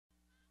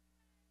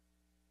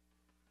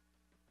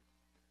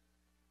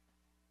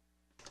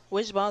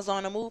Wishbone's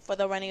on the move for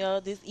the running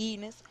of this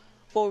evening's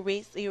 4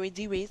 race Erie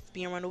D race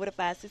being run over the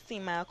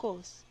 516-mile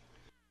course.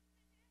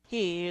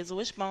 Here's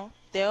Wishbone.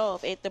 They're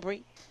off at the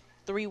break.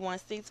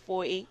 316,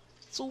 48,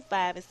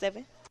 25 and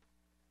 7.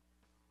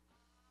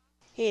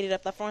 Headed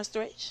up the front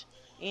stretch.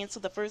 Into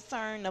the first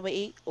turn, number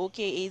 8,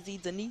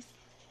 OKAZ Denise.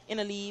 In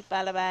the lead,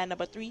 followed by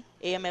number 3,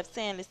 AMF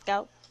Stanley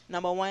Scout.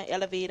 Number 1,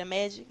 Elevator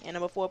Magic. And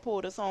number 4,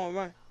 Porter's Home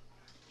Run.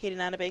 Heading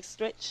down the back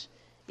stretch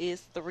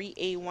is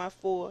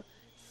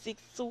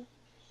 3A1462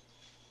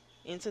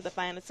 into the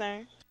final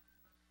turn.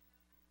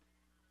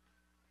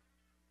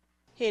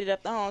 Headed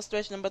up the home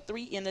stretch, number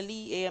 3 in the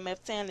lead, AMF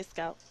Stanley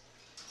Scout.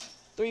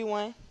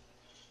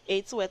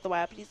 3182 at the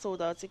wire. Please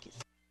hold all tickets.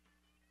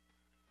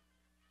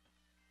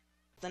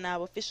 The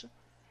now official.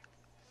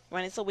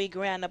 Running to way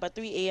ground, number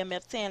 3,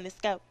 AMF Stanley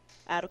Scout.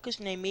 Out of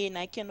cushion named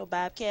Midnight Kendall,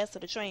 Bob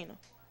Castle, the trainer.